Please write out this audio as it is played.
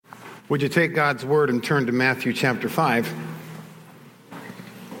Would you take God's word and turn to Matthew chapter 5?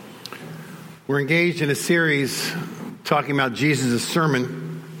 We're engaged in a series talking about Jesus'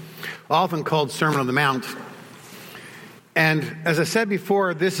 sermon, often called Sermon on the Mount. And as I said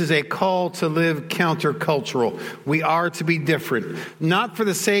before, this is a call to live countercultural. We are to be different, not for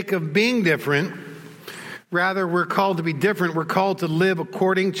the sake of being different. Rather, we're called to be different. We're called to live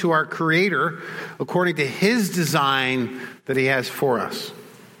according to our Creator, according to His design that He has for us.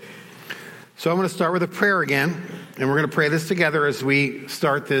 So I'm going to start with a prayer again, and we're going to pray this together as we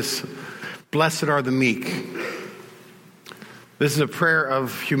start this Blessed are the meek. This is a prayer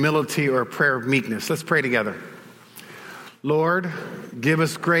of humility or a prayer of meekness. Let's pray together. Lord, give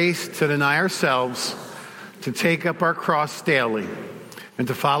us grace to deny ourselves, to take up our cross daily, and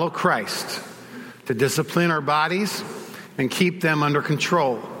to follow Christ, to discipline our bodies and keep them under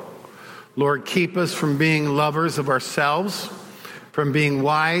control. Lord, keep us from being lovers of ourselves, from being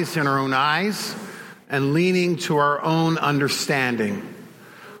wise in our own eyes, and leaning to our own understanding.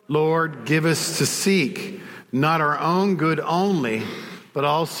 Lord, give us to seek not our own good only, but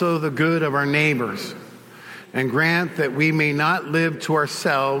also the good of our neighbors. And grant that we may not live to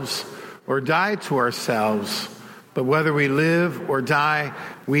ourselves or die to ourselves, but whether we live or die,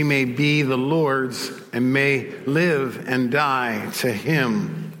 we may be the Lord's and may live and die to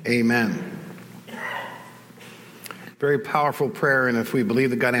Him. Amen. Very powerful prayer, and if we believe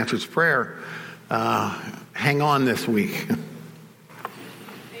that God answers prayer, hang on this week.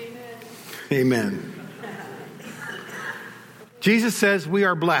 Amen. Amen. Jesus says we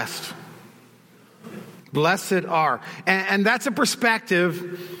are blessed. Blessed are. And that's a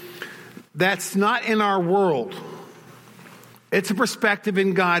perspective that's not in our world. It's a perspective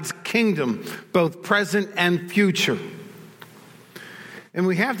in God's kingdom, both present and future. And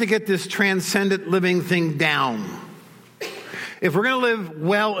we have to get this transcendent living thing down. If we're going to live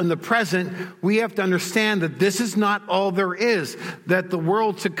well in the present, we have to understand that this is not all there is. That the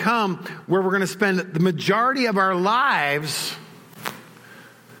world to come, where we're going to spend the majority of our lives,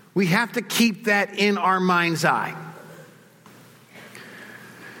 we have to keep that in our mind's eye.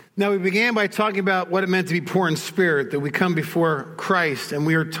 Now, we began by talking about what it meant to be poor in spirit, that we come before Christ and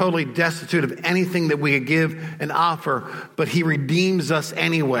we are totally destitute of anything that we could give and offer, but He redeems us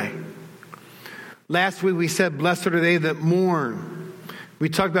anyway. Last week we said, blessed are they that mourn. We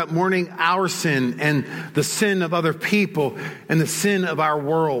talked about mourning our sin and the sin of other people and the sin of our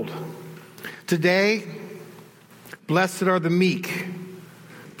world. Today, blessed are the meek,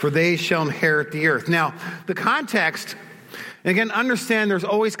 for they shall inherit the earth. Now, the context, again, understand there's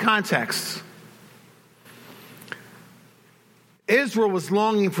always context. Israel was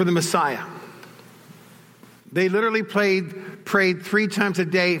longing for the Messiah. They literally prayed 3 times a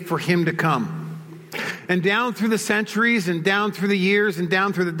day for Him to come. And down through the centuries and down through the years and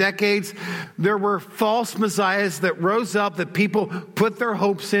down through the decades, there were false messiahs that rose up that people put their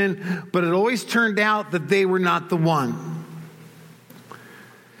hopes in, but it always turned out that they were not the one.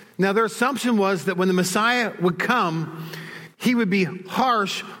 Now, their assumption was that when the Messiah would come, He would be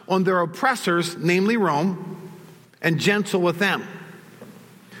harsh on their oppressors, namely Rome, and gentle with them.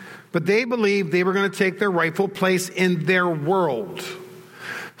 But they believed they were going to take their rightful place in their world.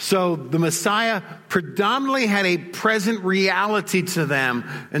 So the Messiah predominantly had a present reality to them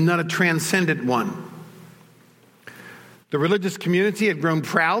and not a transcendent one. The religious community had grown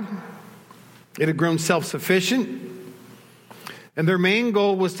proud. It had grown self-sufficient. And their main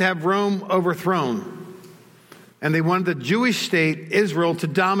goal was to have Rome overthrown. And they wanted the Jewish state, Israel, to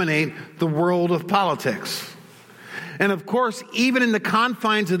dominate the world of politics. And of course, even in the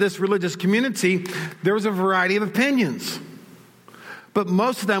confines of this religious community, there was a variety of opinions. But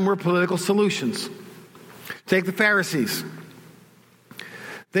most of them were political solutions. Take the Pharisees.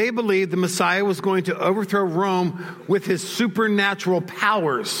 They believed the Messiah was going to overthrow Rome with His supernatural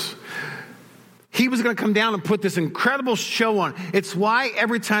powers. He was going to come down and put this incredible show on. It's why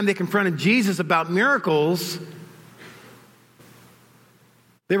every time they confronted Jesus about miracles,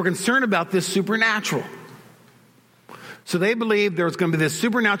 they were concerned about this supernatural. So they believed there was going to be this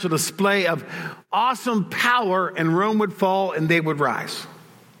supernatural display of awesome power, and Rome would fall and they would rise.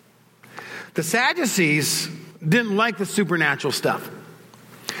 The Sadducees didn't like the supernatural stuff.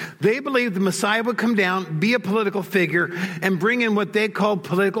 They believed the Messiah would come down, be a political figure, and bring in what they called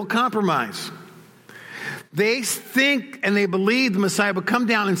political compromise. They think and they believe the Messiah would come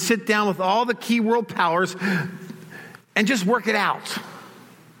down and sit down with all the key world powers and just work it out.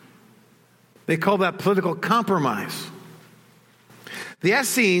 They call that political compromise. The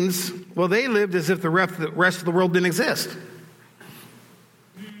Essenes, well, they lived as if the rest of the world didn't exist.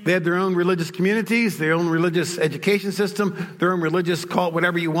 They had their own religious communities, their own religious education system, their own religious cult,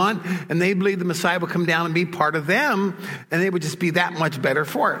 whatever you want. And they believed the Messiah would come down and be part of them, and they would just be that much better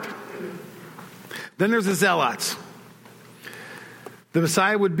for it. Then there's the Zealots. The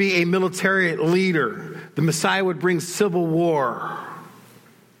Messiah would be a military leader. The Messiah would bring civil war.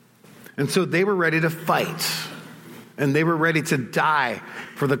 And so they were ready to fight. And they were ready to die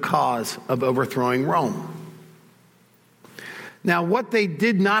for the cause of overthrowing Rome. Now, what they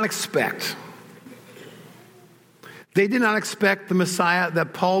did not expect, they did not expect the Messiah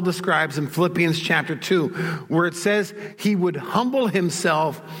that Paul describes in Philippians chapter 2, where it says he would humble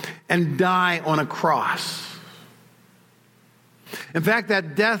himself and die on a cross. In fact,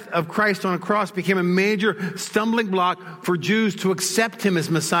 that death of Christ on a cross became a major stumbling block for Jews to accept him as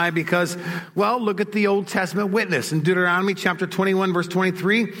Messiah because, well, look at the Old Testament witness. In Deuteronomy chapter 21, verse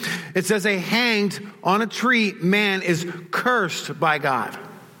 23, it says, a hanged on a tree man is cursed by God.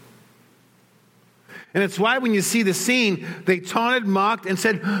 And it's why when you see the scene, they taunted, mocked, and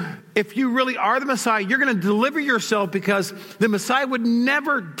said, if you really are the Messiah, you're going to deliver yourself because the Messiah would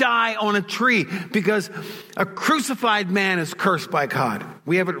never die on a tree because a crucified man is cursed by God.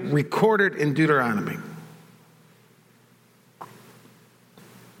 We have it recorded in Deuteronomy.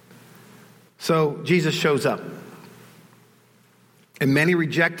 So Jesus shows up. And many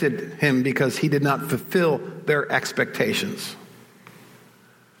rejected him because he did not fulfill their expectations.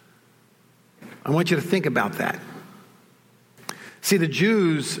 I want you to think about that. See, the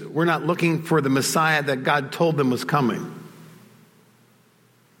Jews were not looking for the Messiah that God told them was coming.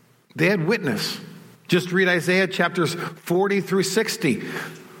 They had witness. Just read Isaiah chapters 40 through 60.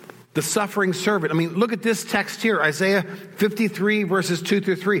 The suffering servant. I mean, look at this text here. Isaiah 53 verses 2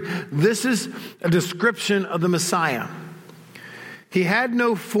 through 3. This is a description of the Messiah. He had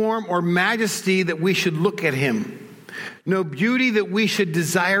no form or majesty that we should look at him. No beauty that we should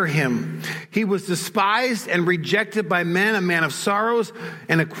desire him. He was despised and rejected by men, a man of sorrows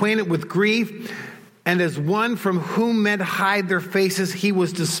and acquainted with grief. And as one from whom men hide their faces, he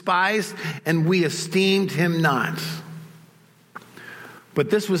was despised and we esteemed him not. But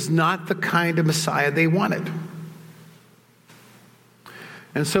this was not the kind of Messiah they wanted.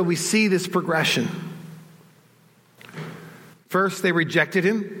 And so we see this progression. First, they rejected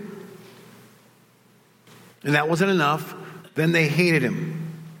him. And that wasn't enough. Then they hated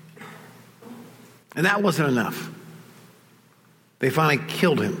him. And that wasn't enough. They finally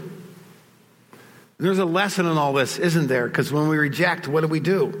killed him. And there's a lesson in all this, isn't there? Because when we reject, what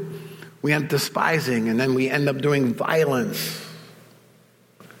do? We end up despising, and then we end up doing violence.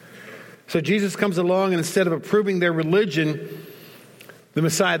 So Jesus comes along, and instead of approving their religion, the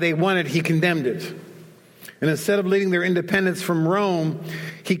Messiah they wanted, he condemned it. And instead of leading their independence from Rome,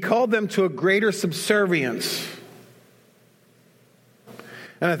 he called them to a greater subservience.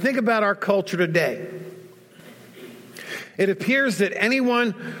 And I think about our culture today. It appears that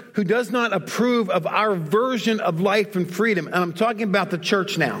anyone who does not approve of our version of life and freedom, and I'm talking about the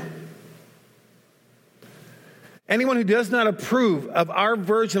church now. Anyone who does not approve of our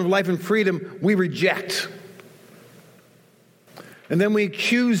version of life and freedom, we reject. And then we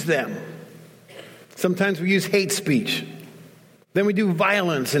accuse them. Sometimes we use hate speech. Then we do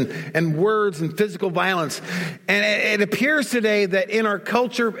violence and words and physical violence. And it appears today that in our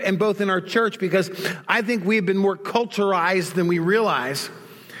culture and both in our church, because I think we've been more culturalized than we realize,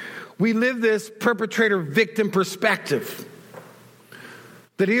 we live this perpetrator-victim perspective.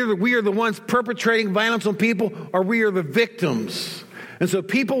 That either we are the ones perpetrating violence on people or we are the victims. And so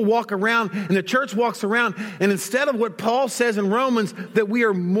people walk around, and the church walks around, and instead of what Paul says in Romans, that we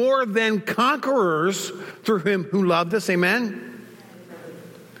are more than conquerors through him who loved us, amen?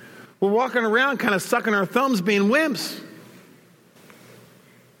 We're walking around kind of sucking our thumbs, being wimps.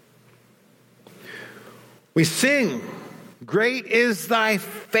 We sing, great is thy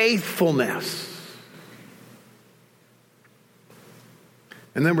faithfulness.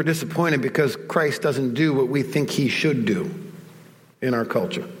 And then we're disappointed because Christ doesn't do what we think he should do in our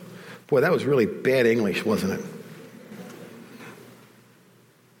culture. Boy, that was really bad English, wasn't it?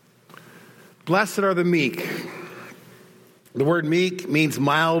 Blessed are the meek. The word meek means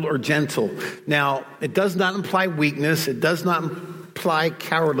mild or gentle. Now, it does not imply weakness. It does not imply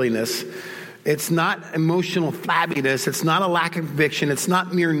cowardliness. It's not emotional flabbiness. It's not a lack of conviction. It's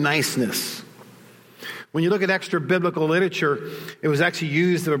not mere niceness. When you look at extra biblical literature, it was actually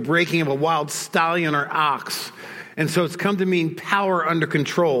used of a breaking of a wild stallion or ox. And so it's come to mean power under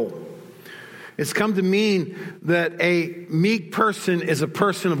control. It's come to mean that a meek person is a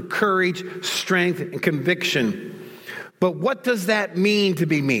person of courage, strength, and conviction. But what does that mean to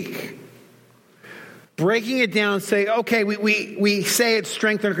be meek? breaking it down and say, okay, we say it's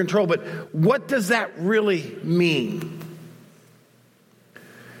strength under control, but what does that really mean?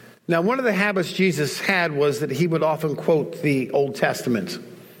 Now, one of the habits Jesus had was that he would often quote the Old Testament.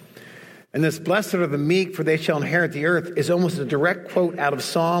 And this blessed are the meek, for they shall inherit the earth, is almost a direct quote out of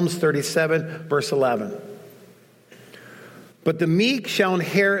Psalms 37, verse 11. But the meek shall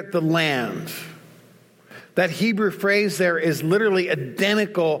inherit the land. That Hebrew phrase there is literally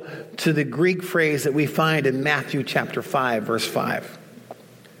identical to the Greek phrase that we find in Matthew chapter 5, verse 5.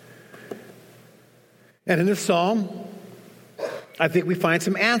 And in this psalm, I think we find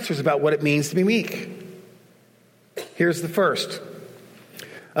some answers about what it means to be meek. Here's the first.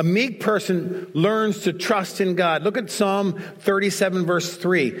 A meek person learns to trust in God. Look at Psalm 37, verse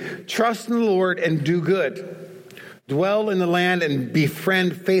 3. Trust in the Lord and do good. Dwell in the land and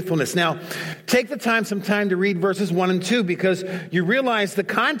befriend faithfulness. Now, take the time sometime to read verses 1 and 2 because you realize the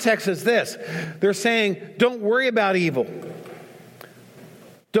context is this. They're saying, don't worry about evil.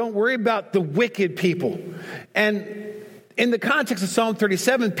 Don't worry about the wicked people. And in the context of Psalm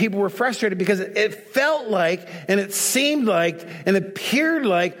 37, people were frustrated because it felt like, and it seemed like, and it appeared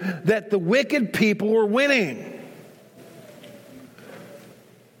like that the wicked people were winning.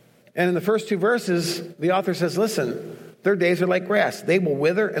 And in the first two verses, the author says, listen, their days are like grass. They will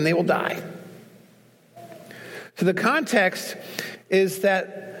wither and they will die. So the context is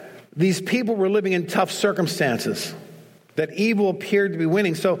that these people were living in tough circumstances, that evil appeared to be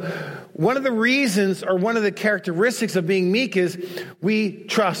winning. So one of the reasons or one of the characteristics of being meek is we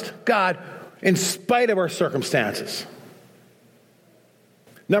trust God in spite of our circumstances.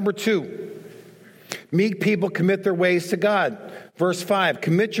 Number 2, meek people commit their ways to God. Verse 5,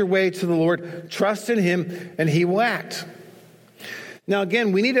 commit your way to the Lord, trust in him, and he will act. Now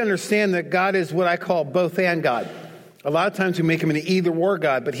again, we need to understand that God is what I call both and God. A lot of times we make him an either or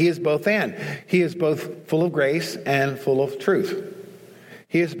God, but he is both and. He is both full of grace and full of truth.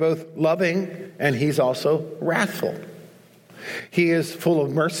 He is both loving and he's also wrathful. He is full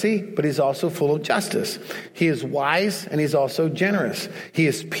of mercy, but he's also full of justice. He is wise and he's also generous. He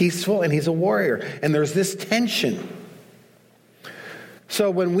is peaceful and he's a warrior. And there's this tension. So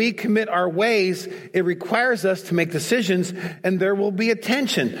when we commit our ways, it requires us to make decisions, and there will be a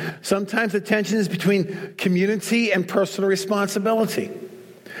tension. Sometimes the tension is between community and personal responsibility,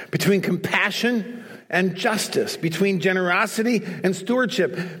 between compassion and justice, between generosity and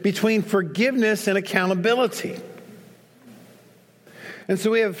stewardship, between forgiveness and accountability. And so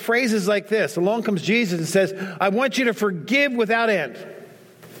we have phrases like this. Along comes Jesus and says, I want you to forgive without end.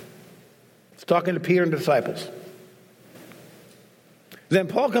 It's talking to Peter and the disciples. Then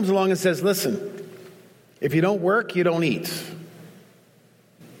Paul comes along and says, listen, if you don't work, you don't eat.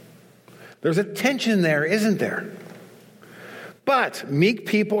 There's a tension there, isn't there? But meek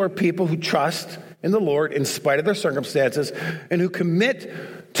people are people who trust in the Lord in spite of their circumstances and who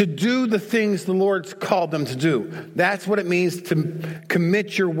commit to do the things the Lord's called them to do. That's what it means to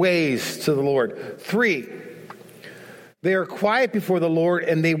commit your ways to the Lord. 3, they are quiet before the Lord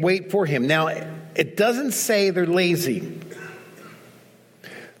and they wait for him. Now, it doesn't say they're lazy.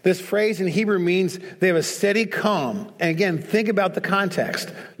 This phrase in Hebrew means they have a steady calm. And again, think about the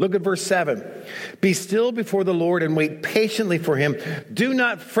context. Look at verse 7. Be still before the Lord and wait patiently for him. Do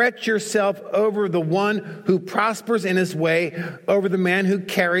not fret yourself over the one who prospers in his way, over the man who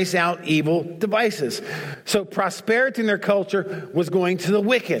carries out evil devices. So prosperity in their culture was going to the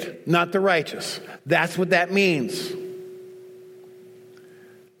wicked, not the righteous. That's what that means.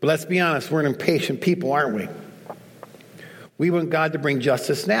 But let's be honest, we're an impatient people, aren't we? We want God to bring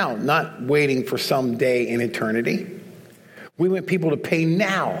justice now, not waiting for some day in eternity. We want people to pay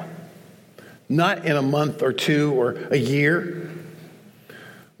now, not in a month or 2 or a year.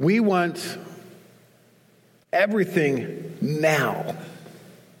 We want everything now.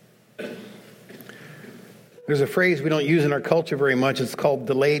 There's a phrase we don't use in our culture very much. It's called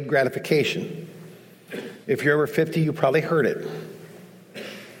delayed gratification. If you're over 50, you probably heard it.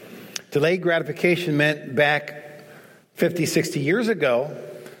 Delayed gratification meant back 50, 60 years ago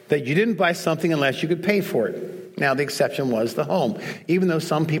that you didn't buy something unless you could pay for it. Now, the exception was the home, even though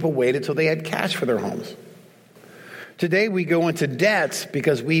some people waited till they had cash for their homes. Today, we go into debts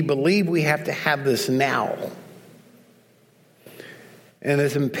because we believe we have to have this now. And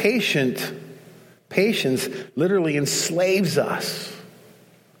this patience literally enslaves us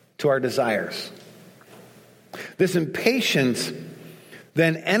to our desires. This impatience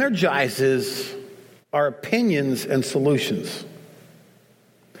then energizes our opinions and solutions.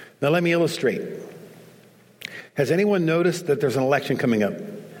 Now let me illustrate. Has anyone noticed that there's an election coming up?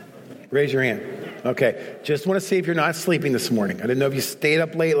 Raise your hand. Okay, just want to see if you're not sleeping this morning. I didn't know if you stayed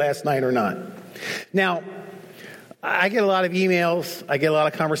up late last night or not. Now, I get a lot of emails, I get a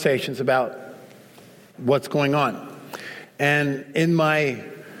lot of conversations about what's going on. And in my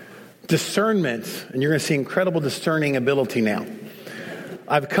discernment, and you're going to see incredible discerning ability now,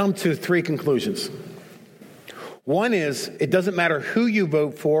 I've come to 3 conclusions. One is, it doesn't matter who you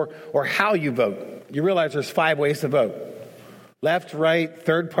vote for or how you vote. You realize there's 5 ways to vote. Left, right,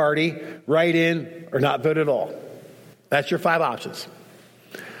 third party, write-in, or not vote at all. That's your 5 options.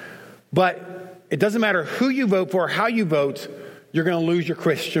 But it doesn't matter who you vote for or how you vote, you're going to lose your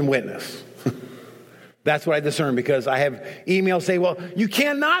Christian witness. That's what I discern, because I have emails say, well, you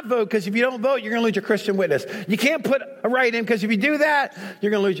cannot vote because if you don't vote, you're going to lose your Christian witness. You can't put a write-in because if you do that,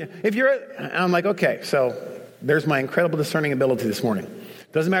 you're going to lose I'm like, okay, so there's my incredible discerning ability this morning.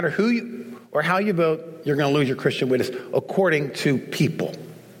 Doesn't matter who you or how you vote, you're going to lose your Christian witness according to people.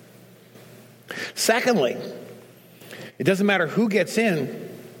 Secondly, it doesn't matter who gets in,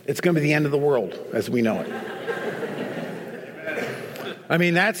 it's going to be the end of the world as we know it. I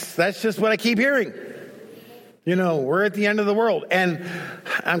mean, that's just what I keep hearing. You know, we're at the end of the world. And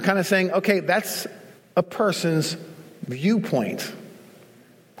I'm kind of saying, okay, that's a person's viewpoint.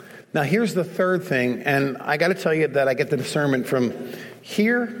 Now, here's the third thing, and I got to tell you that I get the discernment from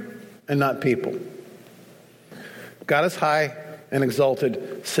here and not people. God is high and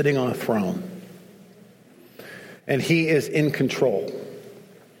exalted, sitting on a throne. And he is in control.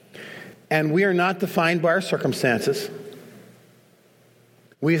 And we are not defined by our circumstances.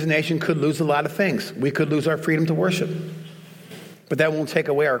 We as a nation could lose a lot of things. We could lose our freedom to worship. But that won't take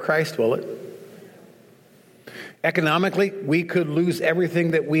away our Christ, will it? Economically, we could lose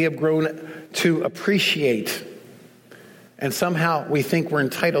everything that we have grown to appreciate. And somehow we think we're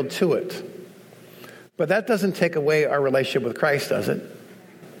entitled to it. But that doesn't take away our relationship with Christ, does it?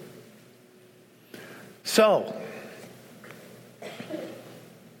 So,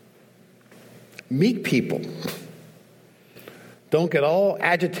 meek people don't get all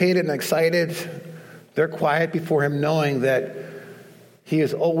agitated and excited. They're quiet before him, knowing that he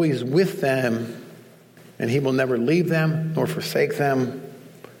is always with them and he will never leave them nor forsake them.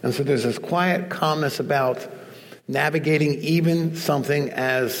 And so there's this quiet calmness about navigating even something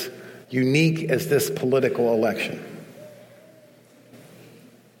as unique as this political election.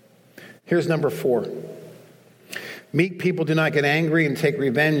 Here's number 4. Meek people do not get angry and take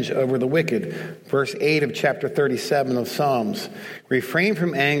revenge over the wicked. Verse 8 of chapter 37 of Psalms. Refrain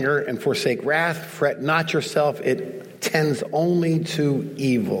from anger and forsake wrath. Fret not yourself. It tends only to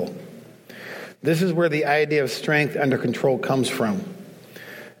evil. This is where the idea of strength under control comes from.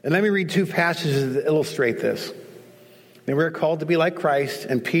 And let me read 2 passages that illustrate this. And we're called to be like Christ.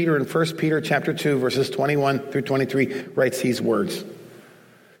 And Peter in 1 Peter chapter 2, verses 21 through 23 writes these words.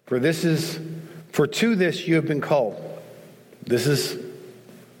 For to this you have been called. This is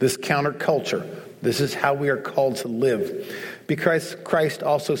this counterculture. This is how we are called to live. Because Christ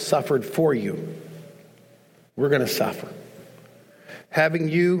also suffered for you. We're going to suffer. Having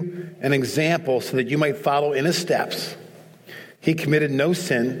you an example so that you might follow in his steps. He committed no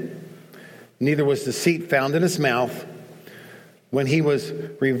sin, neither was deceit found in his mouth. When he was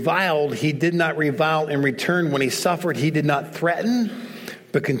reviled, he did not revile in return. When he suffered, he did not threaten,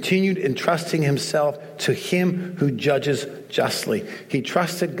 but continued entrusting himself to him who judges justly. He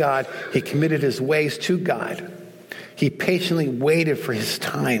trusted God. He committed his ways to God. He patiently waited for his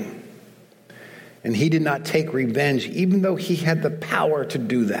time. And he did not take revenge, even though he had the power to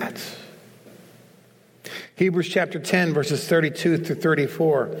do that. Hebrews chapter 10, verses 32 through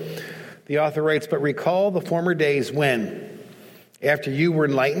 34. The author writes, but recall the former days when, after you were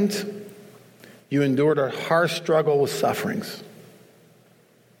enlightened, you endured a harsh struggle with sufferings.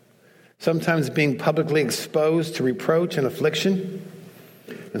 Sometimes being publicly exposed to reproach and affliction,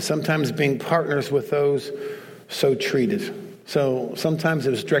 and sometimes being partners with those so treated. So sometimes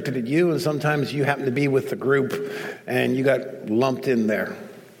it was directed at you, and sometimes you happened to be with the group, and you got lumped in there.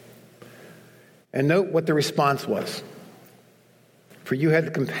 And note what the response was. For you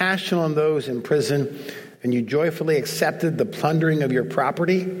had compassion on those in prison, and you joyfully accepted the plundering of your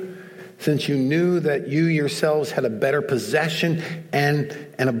property, since you knew that you yourselves had a better possession and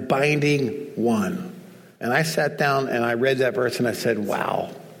an abiding one. And I sat down and I read that verse and I said,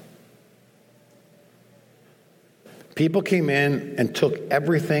 wow. People came in and took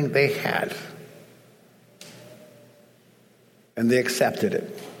everything they had. And they accepted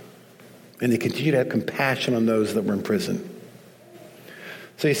it. And they continued to have compassion on those that were in prison.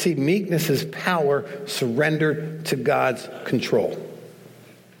 So you see, meekness is power surrendered to God's control.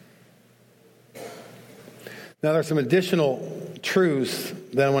 Now, there are some additional truths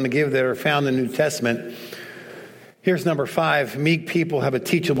that I want to give that are found in the New Testament. Here's number 5. Meek people have a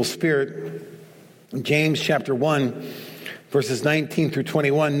teachable spirit. James chapter 1, verses 19 through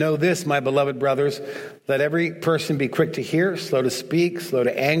 21. Know this, my beloved brothers, let every person be quick to hear, slow to speak, slow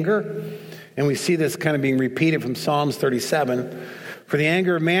to anger. And we see this kind of being repeated from Psalms 37. For the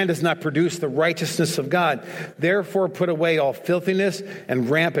anger of man does not produce the righteousness of God. Therefore put away all filthiness and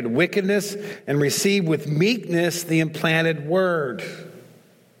rampant wickedness, and receive with meekness the implanted word,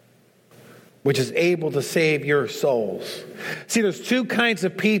 which is able to save your souls. See, there's two kinds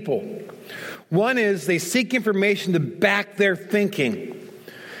of people. One is they seek information to back their thinking.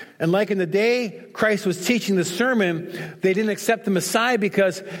 And like in the day Christ was teaching the sermon, they didn't accept the Messiah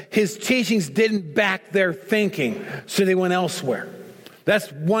because his teachings didn't back their thinking. So they went elsewhere.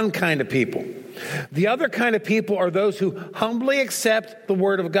 That's one kind of people. The other kind of people are those who humbly accept the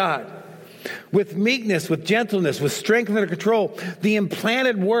word of God. With meekness, with gentleness, with strength under control. The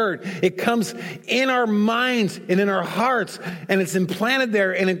implanted word, it comes in our minds and in our hearts, and it's implanted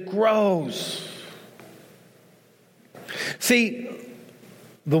there and it grows. See,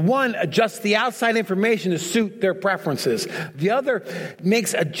 the one adjusts the outside information to suit their preferences. The other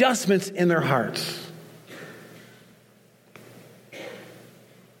makes adjustments in their hearts.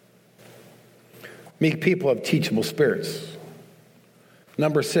 Meek people have teachable spirits.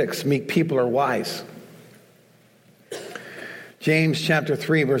 Number 6, meek people are wise. James chapter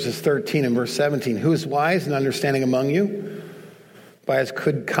 3, verses 13 and verse 17. Who is wise and understanding among you? By his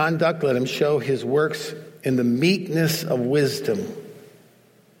good conduct, let him show his works in the meekness of wisdom.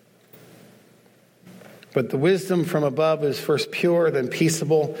 But the wisdom from above is first pure, then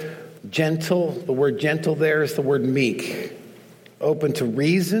peaceable, gentle. The word gentle there is the word meek. Open to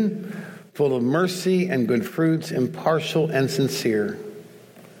reason, full of mercy and good fruits, impartial and sincere.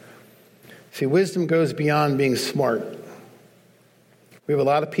 See, wisdom goes beyond being smart. We have a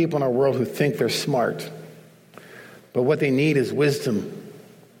lot of people in our world who think they're smart, but what they need is wisdom.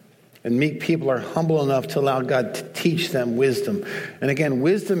 And meek people are humble enough to allow God to teach them wisdom. And again,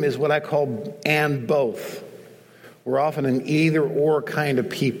 wisdom is what I call and both. We're often an either or kind of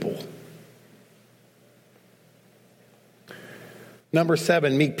people. Number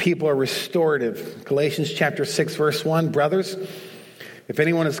 7, meek people are restorative. Galatians chapter 6, verse 1. Brothers, if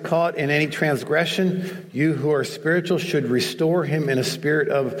anyone is caught in any transgression, you who are spiritual should restore him in a spirit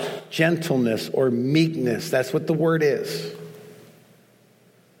of gentleness or meekness. That's what the word is.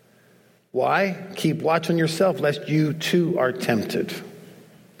 Why? Keep watch on yourself, lest you too are tempted.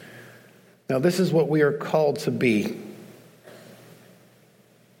 Now, this is what we are called to be.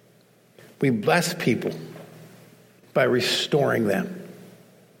 We bless people by restoring them.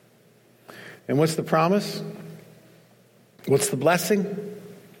 And what's the promise? What's the blessing?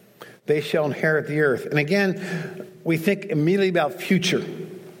 They shall inherit the earth. And again, we think immediately about future.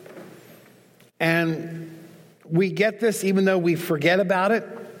 And we get this even though we forget about it,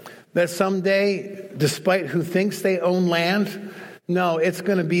 that someday, despite who thinks they own land, no, it's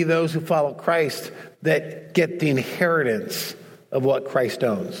going to be those who follow Christ that get the inheritance of what Christ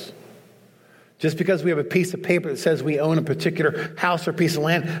owns. Just because we have a piece of paper that says we own a particular house or piece of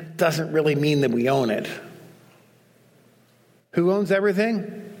land doesn't really mean that we own it. Who owns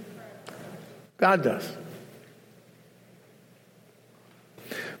everything? God does.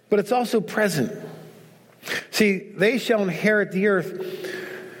 But it's also present. See, they shall inherit the earth.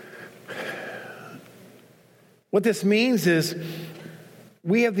 What this means is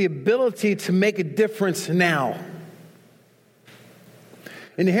we have the ability to make a difference now.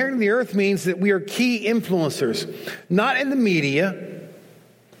 Inheriting the earth means that we are key influencers, not in the media,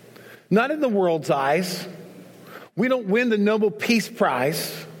 not in the world's eyes. We don't win the Nobel Peace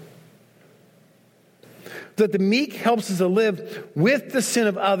Prize. That the meek helps us to live with the sin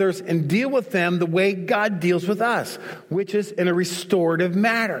of others and deal with them the way God deals with us, which is in a restorative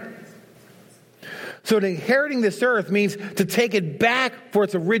manner. So inheriting this earth means to take it back for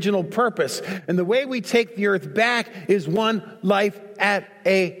its original purpose. And the way we take the earth back is one life at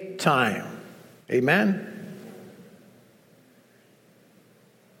a time. Amen?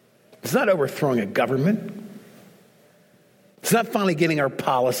 It's not overthrowing a government. It's not finally getting our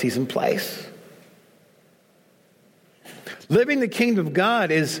policies in place. Living the kingdom of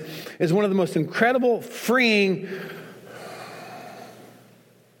God is one of the most incredible, freeing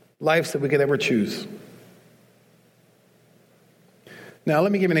lives that we could ever choose. Now,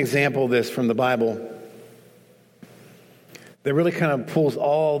 let me give an example of this from the Bible that really kind of pulls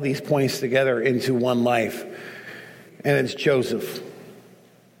all these points together into one life, and it's Joseph.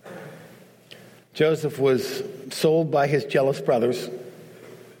 Joseph was sold by his jealous brothers,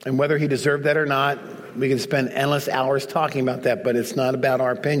 and whether he deserved that or not, we can spend endless hours talking about that, but it's not about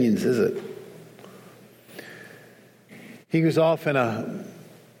our opinions, is it? He was off in a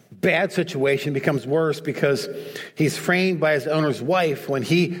bad situation becomes worse because he's framed by his owner's wife when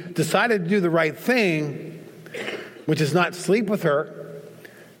he decided to do the right thing, which is not sleep with her.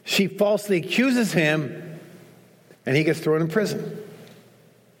 She falsely accuses him, and he gets thrown in prison.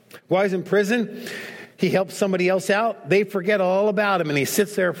 While he's in prison, he helps somebody else out. They forget all about him, and he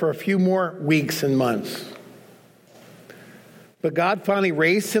sits there for a few more weeks and months. But God finally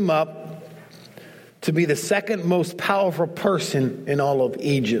raised him up to be the second most powerful person in all of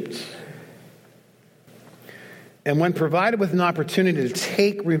Egypt. And when provided with an opportunity to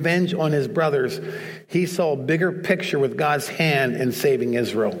take revenge on his brothers, he saw a bigger picture with God's hand in saving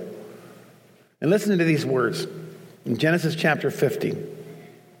Israel. And listen to these words in Genesis chapter 50.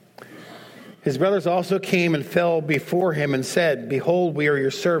 His brothers also came and fell before him and said, "Behold, we are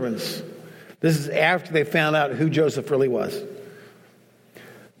your servants." This is after they found out who Joseph really was.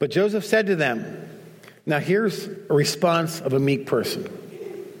 But Joseph said to them, now here's a response of a meek person.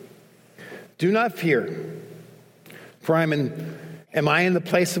 "Do not fear, for am I in the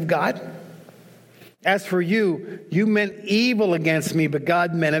place of God? As for you, you meant evil against me, but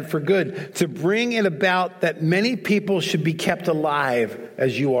God meant it for good, to bring it about that many people should be kept alive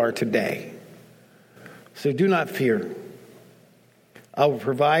as you are today. So do not fear. I will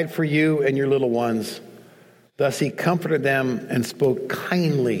provide for you and your little ones." Thus he comforted them and spoke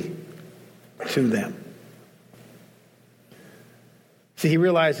kindly to them. See, he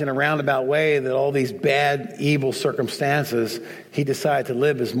realized in a roundabout way that all these bad, evil circumstances, he decided to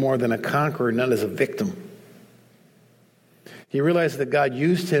live as more than a conqueror, not as a victim. He realized that God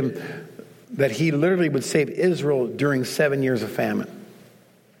used him, that he literally would save Israel during 7 years of famine.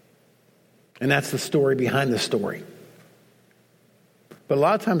 And that's the story behind the story. But a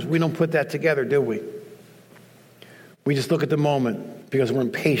lot of times we don't put that together, do we? We just look at the moment because we're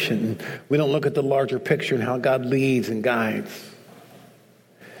impatient, and we don't look at the larger picture and how God leads and guides.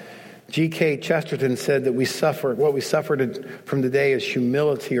 G.K. Chesterton said that what we suffered from today is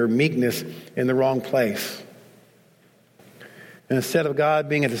humility or meekness in the wrong place. And instead of God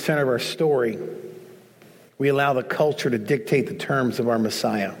being at the center of our story, we allow the culture to dictate the terms of our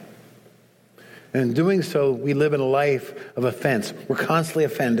Messiah. And in doing so, we live in a life of offense. We're constantly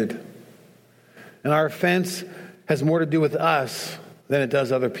offended. And our offense has more to do with us than it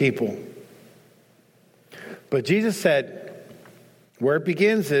does other people. But Jesus said, where it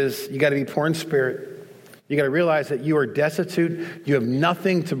begins is you got to be poor in spirit. You got to realize that you are destitute. You have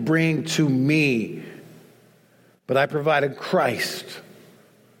nothing to bring to me. But I provided Christ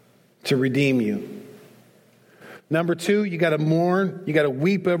to redeem you. Number two, you got to mourn. You got to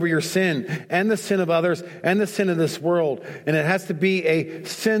weep over your sin and the sin of others and the sin of this world. And it has to be a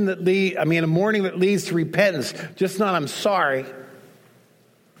sin a mourning that leads to repentance. Just not, I'm sorry.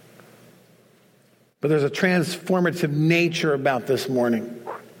 But there's a transformative nature about this mourning.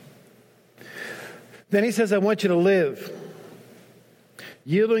 Then he says, I want you to live,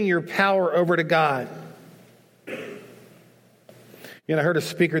 yielding your power over to God. I heard a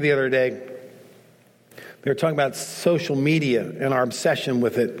speaker the other day. They were talking about social media and our obsession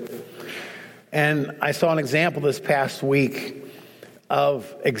with it. And I saw an example this past week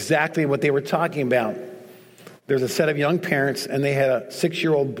of exactly what they were talking about. There's a set of young parents, and they had a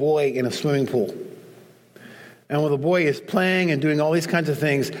 6-year-old boy in a swimming pool. And when the boy is playing and doing all these kinds of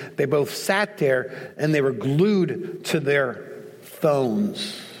things, they both sat there and they were glued to their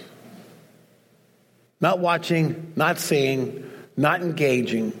phones. Not watching, not seeing, not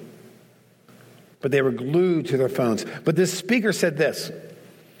engaging. But they were glued to their phones. But this speaker said this: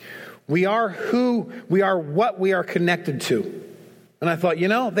 we are what we are connected to. And I thought,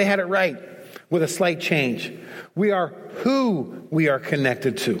 they had it right with a slight change. We are who we are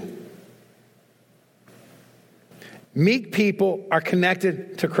connected to. Meek people are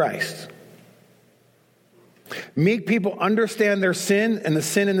connected to Christ. Meek people understand their sin and the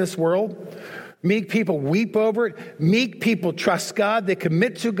sin in this world. Meek people weep over it. Meek people trust God. They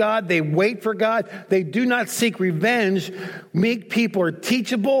commit to God. They wait for God. They do not seek revenge. Meek people are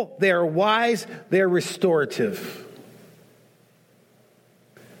teachable. They are wise. They are restorative.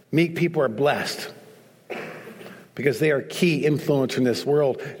 Meek people are blessed because they are key influence in this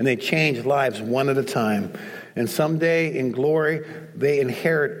world, and they change lives one at a time. And someday in glory, they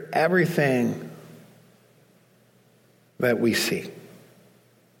inherit everything that we see.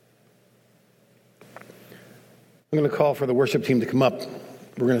 I'm going to call for the worship team to come up.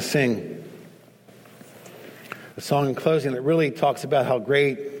 We're going to sing a song in closing that really talks about how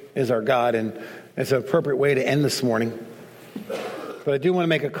great is our God, and it's an appropriate way to end this morning. But I do want to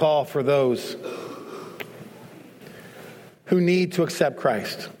make a call for those who need to accept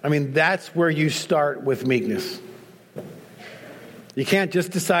Christ. That's where you start with meekness. You can't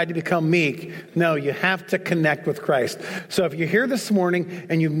just decide to become meek. No, you have to connect with Christ. So if you're here this morning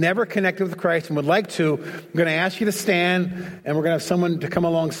and you've never connected with Christ and would like to, I'm going to ask you to stand, and we're going to have someone to come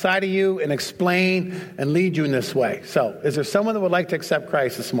alongside of you and explain and lead you in this way. So is there someone that would like to accept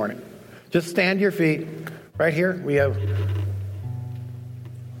Christ this morning? Just stand to your feet. Right here, we have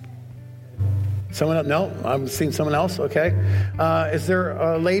someone else. No, I'm seeing someone else. Okay. Is there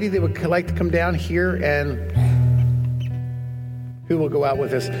a lady that would like to come down here, and who will go out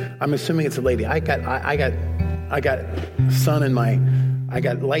with us? I'm assuming it's a lady. I got sun in my, I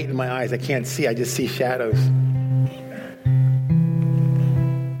got light in my eyes. I can't see. I just see shadows.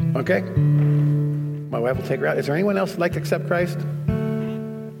 Okay. My wife will take her out. Is there anyone else who'd like to accept Christ?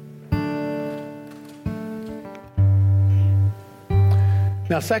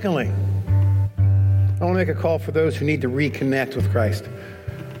 Now, secondly, I want to make a call for those who need to reconnect with Christ.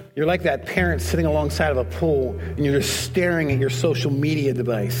 You're like that parent sitting alongside of a pool, and you're just staring at your social media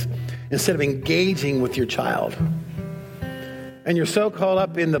device instead of engaging with your child. And you're so caught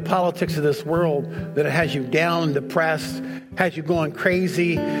up in the politics of this world that it has you down and depressed, has you going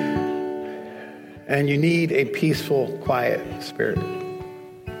crazy, and you need a peaceful, quiet spirit.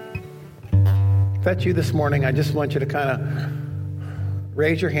 If that's you this morning, I just want you to kind of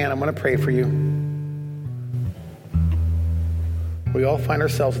raise your hand. I'm going to pray for you. We all find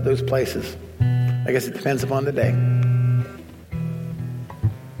ourselves at those places. I guess it depends upon the day.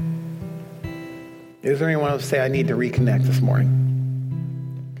 Is there anyone else say, I need to reconnect this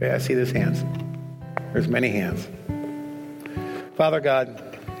morning? Okay, I see those hands. There's many hands. Father God,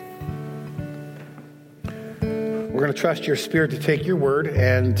 we're going to trust your Spirit to take your word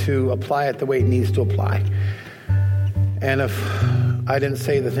and to apply it the way it needs to apply. And if I didn't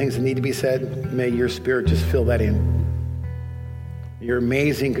say the things that need to be said, may your Spirit just fill that in. You're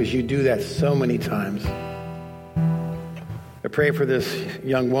amazing because you do that so many times. I pray for this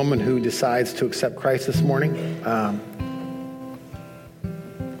young woman who decides to accept Christ this morning.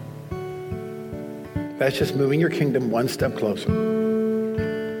 That's just moving your kingdom one step closer.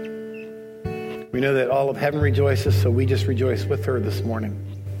 We know that all of heaven rejoices, so we just rejoice with her this morning.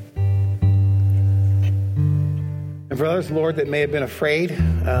 And for others, Lord, that may have been afraid,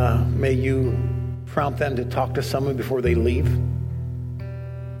 may you prompt them to talk to someone before they leave.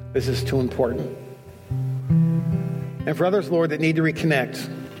 This is too important. And for others, Lord, that need to reconnect.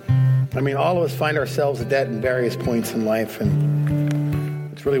 I mean, all of us find ourselves at that in various points in life.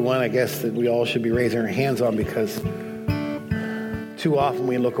 And it's really one, I guess, that we all should be raising our hands on, because too often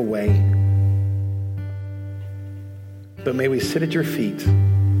we look away. But may we sit at your feet.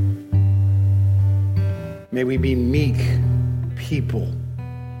 May we be meek people.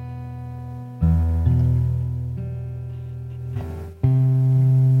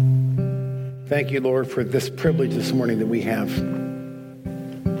 Thank you, Lord, for this privilege this morning that we have.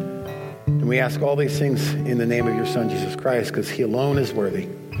 And we ask all these things in the name of your Son, Jesus Christ, because he alone is worthy.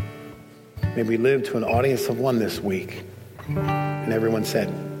 May we live to an audience of one this week. And everyone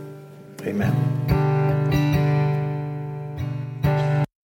said, amen.